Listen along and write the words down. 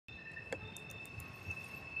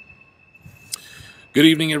Good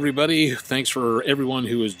evening, everybody. Thanks for everyone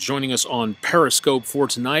who is joining us on Periscope for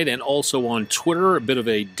tonight and also on Twitter. A bit of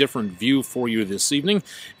a different view for you this evening.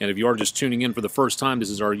 And if you are just tuning in for the first time, this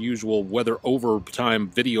is our usual weather overtime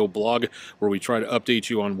video blog where we try to update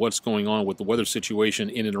you on what's going on with the weather situation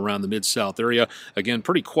in and around the Mid-South area. Again,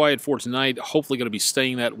 pretty quiet for tonight. Hopefully going to be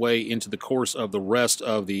staying that way into the course of the rest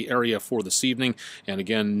of the area for this evening. And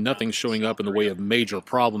again, nothing showing up in the way of major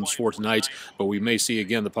problems for tonight, but we may see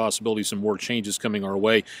again the possibility of some more changes coming our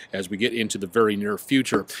way as we get into the very near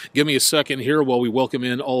future. Give me a second here while we welcome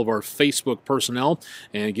in all of our Facebook personnel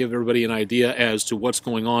and give everybody an idea as to what's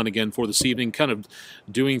going on again for this evening, kind of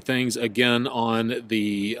doing things again on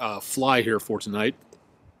the fly here for tonight,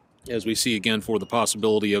 as we see again for the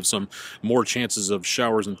possibility of some more chances of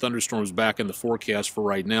showers and thunderstorms back in the forecast for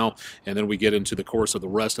right now, and then we get into the course of the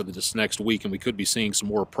rest of this next week, and we could be seeing some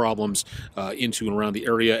more problems into and around the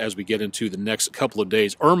area as we get into the next couple of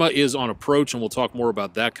days. Irma is on approach, and we'll talk more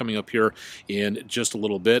about that coming up here in just a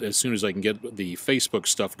little bit as soon as I can get the Facebook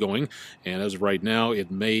stuff going, and as of right now,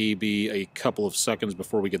 it may be a couple of seconds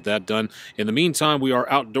before we get that done. In the meantime, we are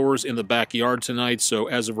outdoors in the backyard tonight, so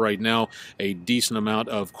as of right now, a decent amount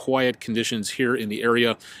of quiet conditions here in the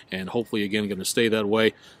area, and hopefully again going to stay that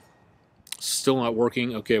way. Still not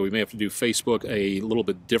working. Okay, we may have to do Facebook a little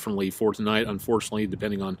bit differently for tonight, unfortunately,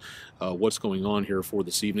 depending on what's going on here for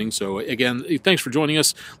this evening. So again, thanks for joining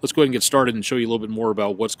us. Let's go ahead and get started and show you a little bit more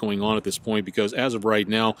about what's going on at this point, because as of right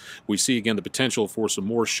now, we see again the potential for some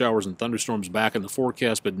more showers and thunderstorms back in the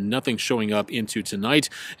forecast, but nothing showing up into tonight.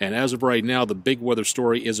 And as of right now, the big weather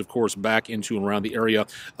story is, of course, back into and around the area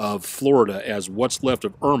of Florida, as what's left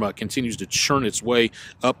of Irma continues to churn its way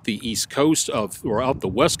up the east coast of, or out the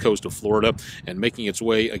west coast of Florida, and making its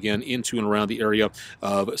way again into and around the area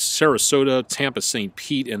of Sarasota, Tampa, St.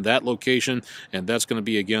 Pete, and that location. And that's going to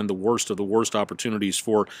be again the worst of the worst opportunities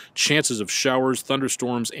for chances of showers,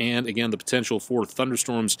 thunderstorms, and again the potential for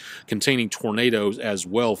thunderstorms containing tornadoes as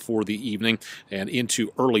well for the evening and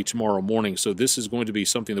into early tomorrow morning. So this is going to be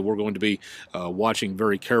something that we're going to be watching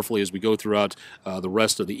very carefully as we go throughout the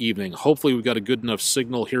rest of the evening. Hopefully we've got a good enough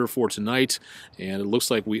signal here for tonight, and it looks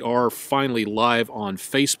like we are finally live on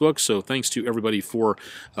Facebook. So thanks to everybody for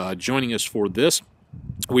joining us for this.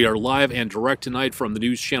 We are live and direct tonight from the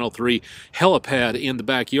News Channel 3 helipad in the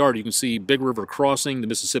backyard. You can see Big River crossing the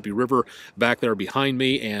Mississippi River back there behind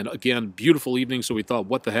me, and again, beautiful evening, so we thought,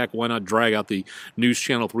 what the heck, why not drag out the News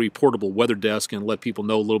Channel 3 portable weather desk and let people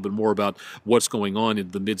know a little bit more about what's going on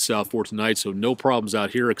in the Mid-South for tonight. So no problems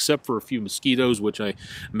out here except for a few mosquitoes, which I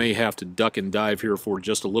may have to duck and dive here for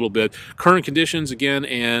just a little bit. Current conditions again,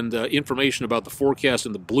 and information about the forecast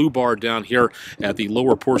in the blue bar down here at the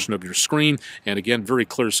lower portion of your screen, and again, very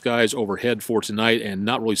clear skies overhead for tonight, and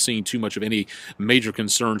not really seeing too much of any major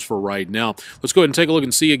concerns for right now. Let's go ahead and take a look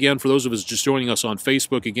and see again, for those of us just joining us on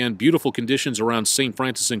Facebook, again, beautiful conditions around St.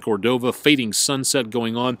 Francis and Cordova, fading sunset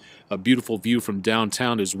going on, a beautiful view from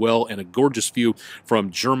downtown as well, and a gorgeous view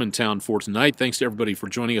from Germantown for tonight. Thanks to everybody for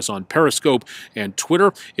joining us on Periscope and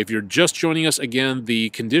Twitter. If you're just joining us, again,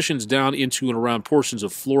 the conditions down into and around portions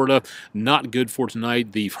of Florida, not good for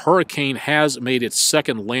tonight. The hurricane has made its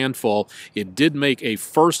second landfall. It did make a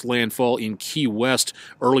first landfall in Key West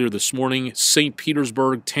earlier this morning. St.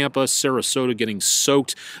 Petersburg, Tampa, Sarasota getting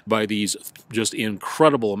soaked by these just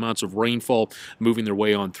incredible amounts of rainfall moving their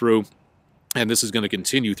way on through. And this is going to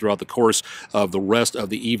continue throughout the course of the rest of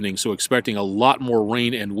the evening. So expecting a lot more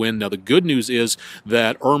rain and wind. Now the good news is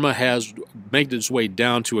that Irma has made its way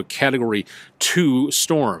down to a Category 2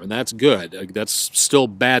 storm, and that's good. That's still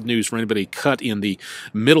bad news for anybody cut in the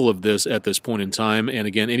middle of this at this point in time. And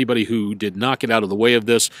again, anybody who did not get out of the way of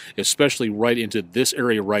this, especially right into this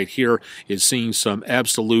area right here, is seeing some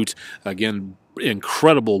absolute, again,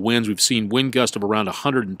 incredible winds. We've seen wind gusts of around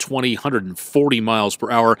 120, 140 miles per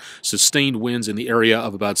hour, sustained winds in the area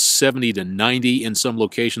of about 70 to 90 in some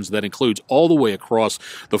locations. That includes all the way across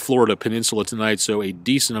the Florida Peninsula tonight, so a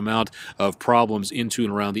decent amount of problems into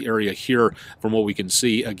and around the area here from what we can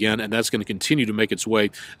see again, and that's going to continue to make its way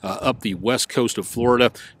up the west coast of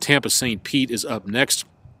Florida. Tampa, St. Pete is up next.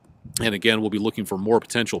 And again, we'll be looking for more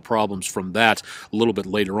potential problems from that a little bit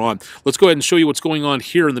later on. Let's go ahead and show you what's going on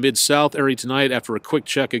here in the Mid-South area tonight after a quick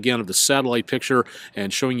check again of the satellite picture,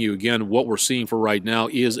 and showing you again what we're seeing for right now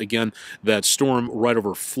is again that storm right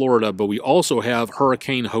over Florida. But we also have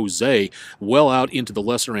Hurricane Jose well out into the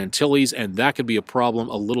Lesser Antilles, and that could be a problem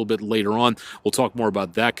a little bit later on. We'll talk more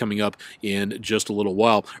about that coming up in just a little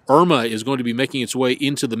while. Irma is going to be making its way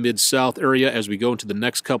into the Mid-South area as we go into the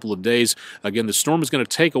next couple of days. Again, the storm is going to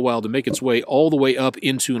take a while while to make its way all the way up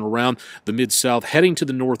into and around the Mid-South, heading to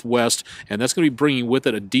the northwest, and that's going to be bringing with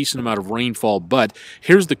it a decent amount of rainfall. But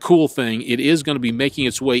here's the cool thing. It is going to be making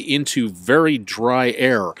its way into very dry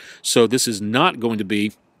air, so this is not going to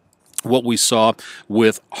be what we saw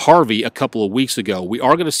with Harvey a couple of weeks ago. We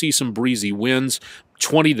are going to see some breezy winds,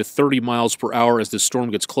 20 to 30 miles per hour as this storm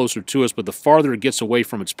gets closer to us, but the farther it gets away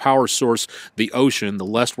from its power source, the ocean, the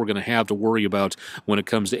less we're going to have to worry about when it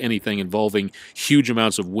comes to anything involving huge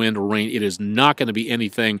amounts of wind or rain. It is not going to be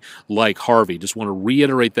anything like Harvey. Just want to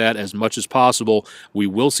reiterate that as much as possible. We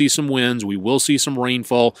will see some winds, we will see some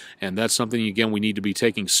rainfall, and that's something, again, we need to be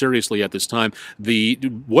taking seriously at this time. The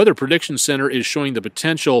Weather Prediction Center is showing the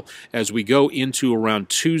potential as we go into around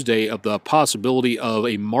Tuesday of the possibility of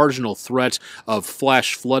a marginal threat of flash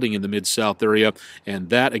flooding in the Mid-South area, and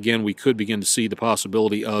that, again, we could begin to see the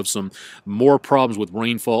possibility of some more problems with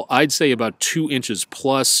rainfall. I'd say about 2 inches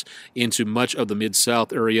plus into much of the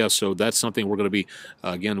Mid-South area, so that's something we're going to be,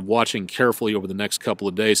 again, watching carefully over the next couple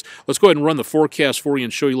of days. Let's go ahead and run the forecast for you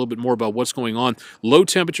and show you a little bit more about what's going on. Low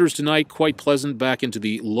temperatures tonight, quite pleasant, back into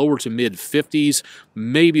the lower to mid-50s,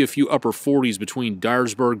 maybe a few upper 40s between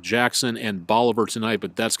Dyersburg, Jackson, and Bolivar tonight,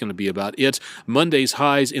 but that's going to be about it. Monday's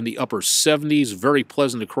highs in the upper 70s, very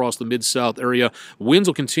pleasant across the Mid-South area. Winds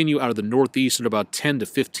will continue out of the northeast at about 10 to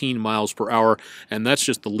 15 miles per hour, and that's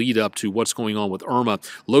just the lead up to what's going on with Irma.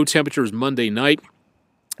 Low temperatures Monday night,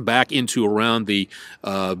 back into around the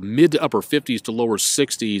mid to upper 50s to lower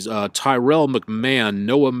 60s. Tyrell McMahon,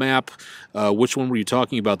 NOAA map, which one were you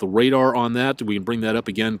talking about? The radar on that? We can bring that up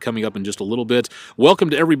again coming up in just a little bit. Welcome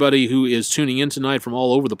to everybody who is tuning in tonight from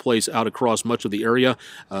all over the place out across much of the area.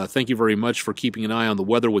 Thank you very much for keeping an eye on the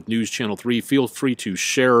weather with News Channel 3. Feel free to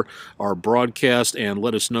share our broadcast and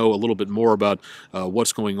let us know a little bit more about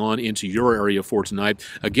what's going on into your area for tonight.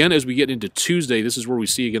 Again, as we get into Tuesday, this is where we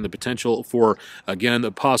see again the potential for, again,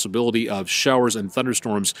 the possibility of showers and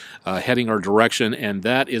thunderstorms heading our direction, and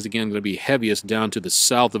that is again going to be heaviest down to the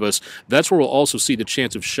south of us. That's where we'll also see the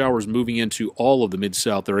chance of showers moving into all of the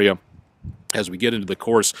Mid-South area as we get into the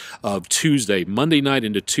course of Tuesday. Monday night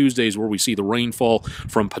into Tuesday is where we see the rainfall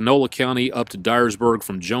from Panola County up to Dyersburg,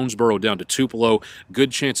 from Jonesboro down to Tupelo.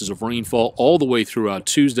 Good chances of rainfall all the way throughout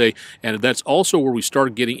Tuesday, and that's also where we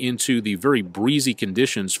start getting into the very breezy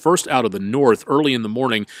conditions, first out of the north early in the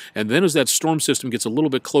morning, and then as that storm system gets a little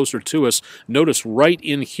bit closer to us, notice right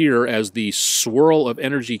in here as the swirl of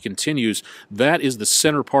energy continues, that is the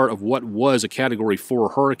center part of what was a Category 4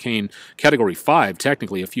 hurricane, Category 5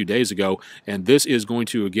 technically a few days ago, and this is going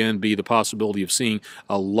to, again, be the possibility of seeing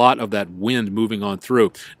a lot of that wind moving on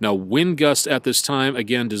through. Now, wind gusts at this time,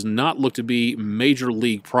 again, does not look to be major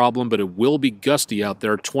league problem, but it will be gusty out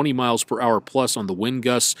there, 20 miles per hour plus on the wind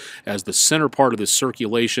gusts as the center part of this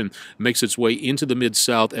circulation makes its way into the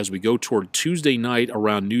Mid-South as we go toward Tuesday night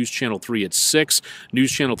around News Channel 3 at 6,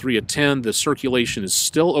 News Channel 3 at 10. The circulation is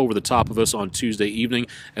still over the top of us on Tuesday evening,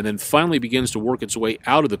 and then finally begins to work its way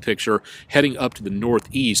out of the picture, heading up to the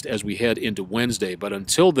northeast as we head into Wednesday. But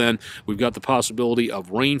until then, we've got the possibility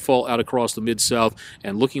of rainfall out across the Mid-South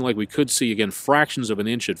and looking like we could see, again, fractions of an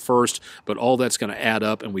inch at first, but all that's going to add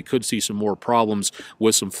up and we could see some more problems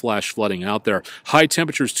with some flash flooding out there. High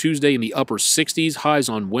temperatures Tuesday in the upper 60s, highs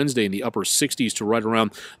on Wednesday in the upper 60s to right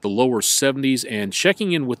around the lower 70s, and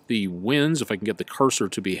checking in with the winds, if I can get the cursor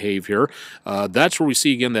to behave here, that's where we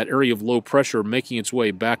see, again, that area of low pressure making its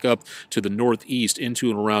way back up to the northeast into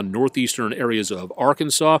and around northeastern areas of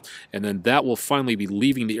Arkansas, and then that will finally be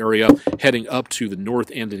leaving the area, heading up to the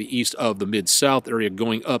north and to the east of the Mid-South area,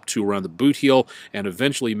 going up to around the Boot Heel, and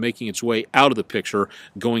eventually making its way out of the picture,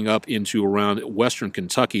 going up into around western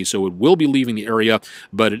Kentucky. So it will be leaving the area,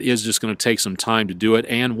 but it is just going to take some time to do it,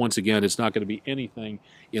 and once again, it's not going to be anything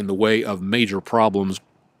in the way of major problems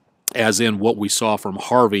as in what we saw from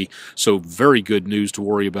Harvey. So very good news to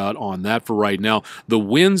worry about on that for right now. The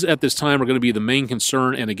winds at this time are going to be the main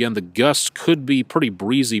concern, and again, the gusts could be pretty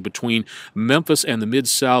breezy between Memphis and the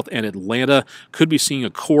Mid-South and Atlanta. Could be seeing a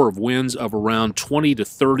core of winds of around 20 to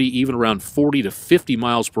 30, even around 40 to 50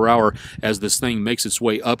 miles per hour as this thing makes its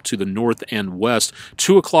way up to the north and west.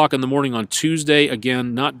 2 o'clock in the morning on Tuesday,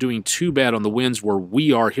 again, not doing too bad on the winds where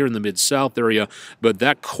we are here in the Mid-South area, but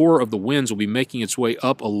that core of the winds will be making its way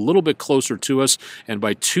up a little bit closer to us, and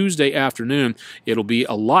by Tuesday afternoon it'll be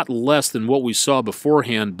a lot less than what we saw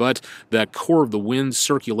beforehand, but that core of the wind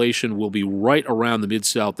circulation will be right around the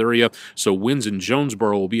Mid-South area. So winds in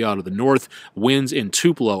Jonesboro will be out of the north, winds in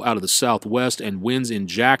Tupelo out of the southwest, and winds in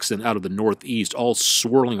Jackson out of the northeast, all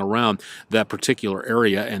swirling around that particular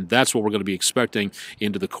area, and that's what we're going to be expecting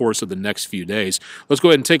into the course of the next few days. Let's go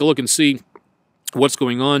ahead and take a look and see what's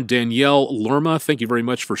going on. Danielle Lerma, thank you very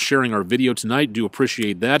much for sharing our video tonight. Do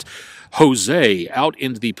appreciate that. Jose, out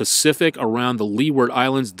into the Pacific around the Leeward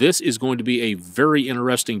Islands. This is going to be a very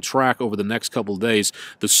interesting track over the next couple of days.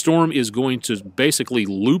 The storm is going to basically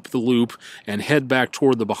loop the loop and head back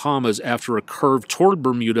toward the Bahamas after a curve toward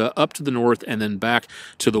Bermuda, up to the north, and then back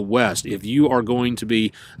to the west. If you are going to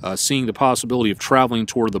be seeing the possibility of traveling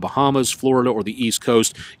toward the Bahamas, Florida, or the East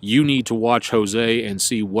Coast, you need to watch Jose and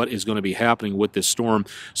see what is going to be happening with this storm.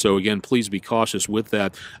 So again, please be cautious with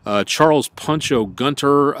that. Charles Puncho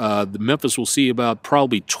Gunter, the Memphis will see about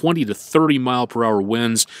probably 20 to 30 mile per hour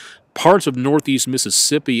winds. Parts of northeast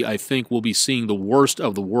Mississippi, I think, will be seeing the worst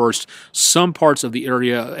of the worst. Some parts of the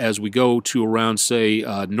area as we go to around, say,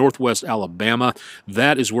 northwest Alabama,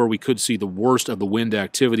 that is where we could see the worst of the wind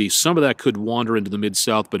activity. Some of that could wander into the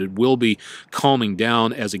mid-south, but it will be calming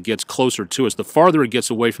down as it gets closer to us. The farther it gets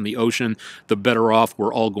away from the ocean, the better off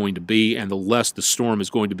we're all going to be, and the less the storm is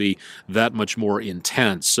going to be that much more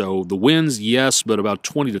intense. So the winds, yes, but about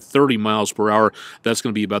 20 to 30 miles per hour. That's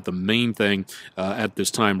going to be about the main thing at this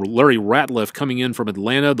time. Larry Ratliff coming in from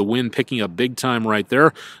Atlanta, the wind picking up big time right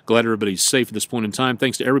there. Glad everybody's safe at this point in time.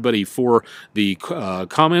 Thanks to everybody for the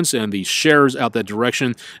comments and the shares out that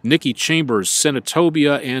direction. Nikki Chambers,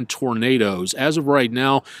 Senatobia, and tornadoes. As of right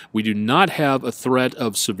now, we do not have a threat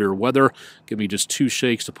of severe weather. Give me just 2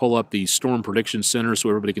 shakes to pull up the Storm Prediction Center so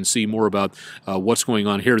everybody can see more about what's going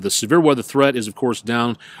on here. The severe weather threat is, of course,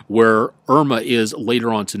 down where Irma is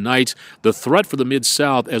later on tonight. The threat for the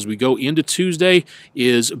Mid-South as we go into Tuesday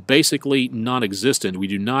is basically non-existent. We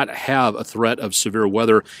do not have a threat of severe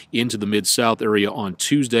weather into the Mid-South area on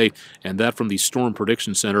Tuesday, and that from the Storm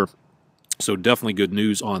Prediction Center. So definitely good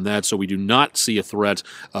news on that. So we do not see a threat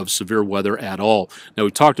of severe weather at all. Now, we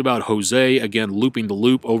talked about Jose, again, looping the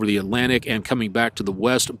loop over the Atlantic and coming back to the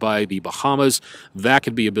west by the Bahamas. That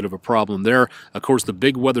could be a bit of a problem there. Of course, the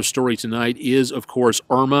big weather story tonight is, of course,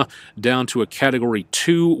 Irma, down to a Category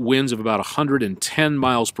 2, winds of about 110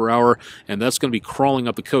 miles per hour, and that's going to be crawling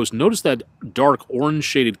up the coast. Notice that dark orange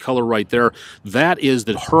shaded color right there. That is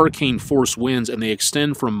the hurricane force winds, and they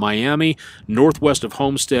extend from Miami, northwest of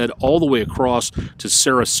Homestead, all the way across to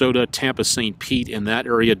Sarasota, Tampa, St. Pete, in that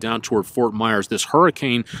area down toward Fort Myers. This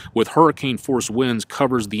hurricane with hurricane force winds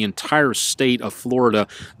covers the entire state of Florida.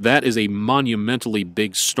 That is a monumentally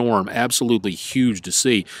big storm, absolutely huge to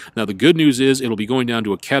see. Now, the good news is it'll be going down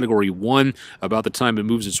to a Category 1 about the time it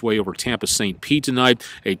moves its way over Tampa, St. Pete tonight.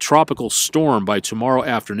 A tropical storm by tomorrow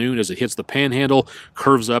afternoon as it hits the Panhandle,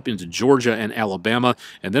 curves up into Georgia and Alabama,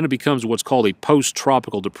 and then it becomes what's called a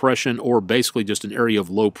post-tropical depression, or basically just an area of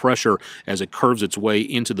low pressure as it curves its way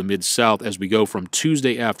into the Mid-South as we go from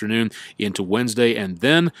Tuesday afternoon into Wednesday, and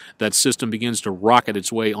then that system begins to rocket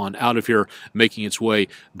its way on out of here, making its way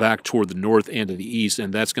back toward the north and to the east,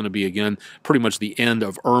 and that's going to be, again, pretty much the end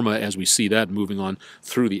of Irma as we see that moving on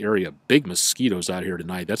through the area. Big mosquitoes out here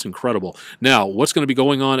tonight. That's incredible. Now, what's going to be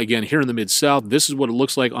going on, again, here in the Mid-South? This is what it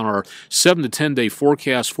looks like on our 7 to 10 day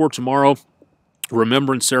forecast for tomorrow.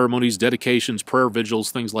 Remembrance ceremonies, dedications, prayer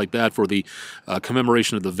vigils, things like that for the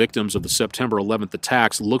commemoration of the victims of the September 11th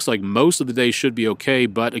attacks. Looks like most of the day should be okay,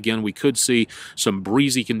 but again, we could see some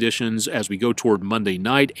breezy conditions as we go toward Monday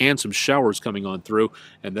night and some showers coming on through,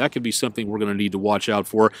 and that could be something we're going to need to watch out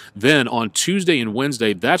for. Then on Tuesday and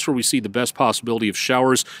Wednesday, that's where we see the best possibility of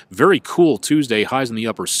showers. Very cool Tuesday, highs in the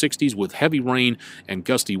upper 60s with heavy rain and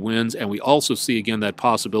gusty winds, and we also see again that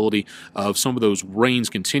possibility of some of those rains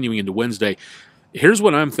continuing into Wednesday. Here's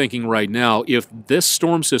what I'm thinking right now. If this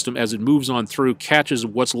storm system, as it moves on through, catches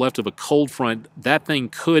what's left of a cold front, that thing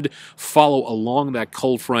could follow along that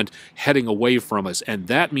cold front heading away from us. And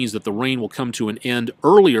that means that the rain will come to an end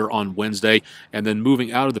earlier on Wednesday and then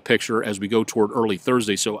moving out of the picture as we go toward early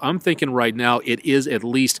Thursday. So I'm thinking right now it is at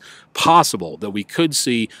least possible that we could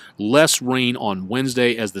see less rain on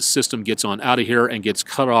Wednesday as the system gets on out of here and gets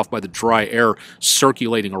cut off by the dry air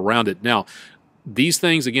circulating around it. Now, these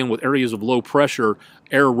things, again, with areas of low pressure,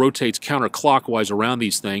 air rotates counterclockwise around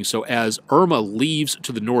these things. So as Irma leaves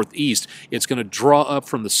to the northeast, it's going to draw up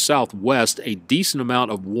from the southwest a decent amount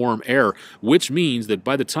of warm air, which means that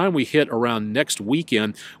by the time we hit around next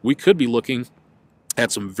weekend, we could be looking at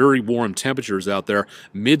some very warm temperatures out there,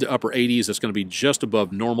 mid to upper 80s. That's going to be just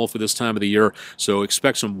above normal for this time of the year. So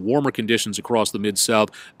expect some warmer conditions across the Mid-South,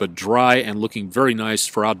 but dry and looking very nice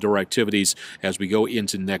for outdoor activities as we go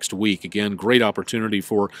into next week. Again, great opportunity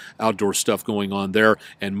for outdoor stuff going on there.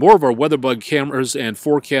 And more of our WeatherBug cameras and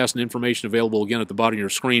forecast and information available again at the bottom of your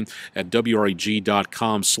screen at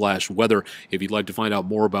WREG.com/weather if you'd like to find out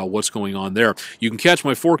more about what's going on there. You can catch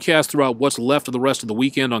my forecast throughout what's left of the rest of the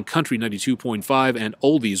weekend on Country 92.5 and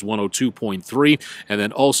Oldies 102.3, and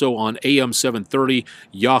then also on AM 730,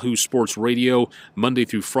 Yahoo Sports Radio, Monday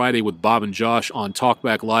through Friday with Bob and Josh on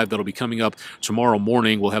Talkback Live. That'll be coming up tomorrow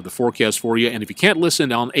morning. We'll have the forecast for you. And if you can't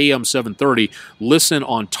listen on AM 730, listen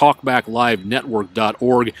on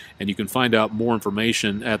talkbacklivenetwork.org, and you can find out more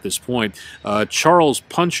information at this point. Charles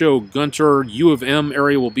Puncho Gunter, U of M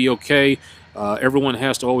area will be okay. Everyone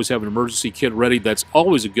has to always have an emergency kit ready. That's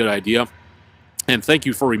always a good idea. And thank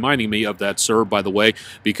you for reminding me of that, sir, by the way,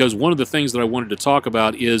 because one of the things that I wanted to talk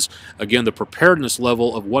about is, again, the preparedness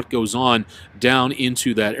level of what goes on down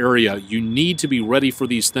into that area. You need to be ready for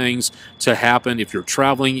these things to happen. If you're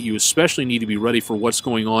traveling, you especially need to be ready for what's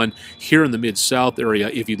going on here in the Mid-South area.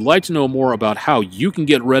 If you'd like to know more about how you can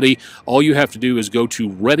get ready, all you have to do is go to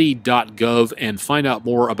ready.gov and find out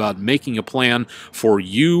more about making a plan for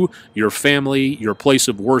you, your family, your place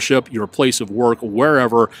of worship, your place of work,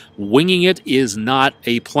 wherever. Winging it is not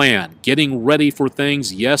a plan. Getting ready for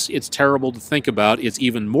things, yes, it's terrible to think about. It's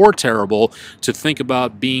even more terrible to think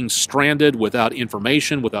about being stranded without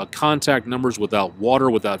information, without contact numbers, without water,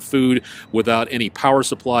 without food, without any power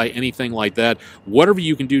supply, anything like that. Whatever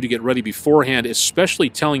you can do to get ready beforehand, especially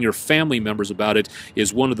telling your family members about it,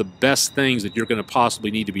 is one of the best things that you're going to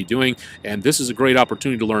possibly need to be doing. And this is a great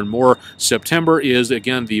opportunity to learn more. September is,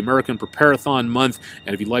 again, the American Prepare-a-thon month.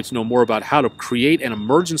 And if you'd like to know more about how to create an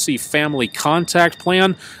emergency family contact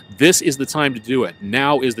plan, this is the time to do it.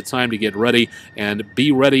 Now is the time to get ready, and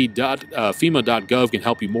BeReady.FEMA.gov can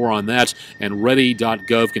help you more on that, and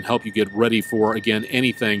Ready.gov can help you get ready for, again,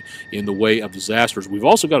 anything in the way of disasters. We've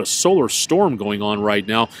also got a solar storm going on right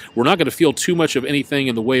now. We're not going to feel too much of anything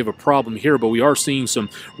in the way of a problem here, but we are seeing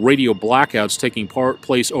some radio blackouts taking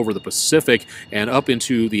place over the Pacific and up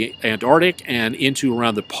into the Antarctic and into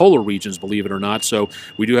around the polar regions, believe it or not. So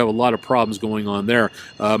we do have a lot of problems going on there.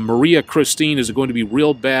 Maria Christine, is it going to be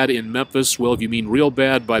real bad in Memphis? Well, if you mean real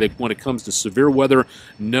bad when it comes to severe weather,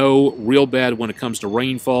 no. Real bad when it comes to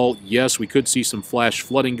rainfall, yes, we could see some flash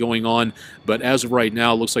flooding going on, but as of right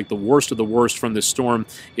now, it looks like the worst of the worst from this storm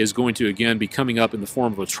is going to, again, be coming up in the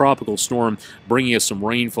form of a tropical storm, bringing us some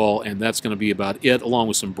rainfall, and that's going to be about it, along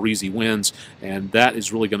with some breezy winds, and that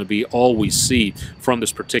is really going to be all we see from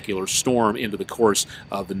this particular storm into the course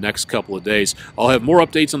of the next couple of days. I'll have more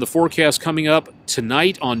updates on the forecast coming up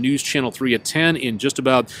tonight on News Channel 3 at 10 in just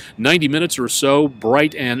about 90 minutes or so,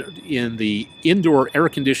 bright and in the indoor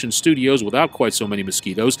air-conditioned studios without quite so many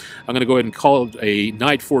mosquitoes. I'm going to go ahead and call it a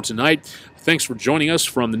night for tonight. Thanks for joining us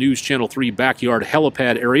from the News Channel 3 Backyard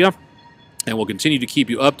Helipad area. And we'll continue to keep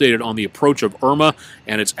you updated on the approach of Irma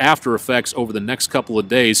and its after effects over the next couple of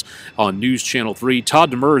days on News Channel 3.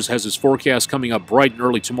 Todd Demers has his forecast coming up bright and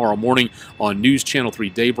early tomorrow morning on News Channel 3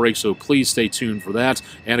 Daybreak, so please stay tuned for that.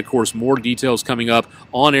 And, of course, more details coming up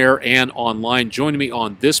on air and online. Join me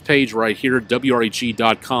on this page right here,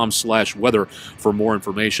 WREG.com/weather, for more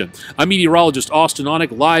information. I'm meteorologist Austen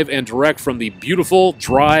Onek, live and direct from the beautiful,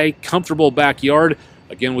 dry, comfortable backyard,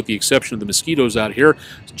 again, with the exception of the mosquitoes out here.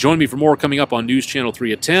 Join me for more coming up on News Channel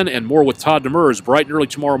 3 at 10, and more with Todd Demers bright and early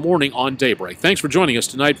tomorrow morning on Daybreak. Thanks for joining us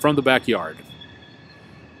tonight from the backyard.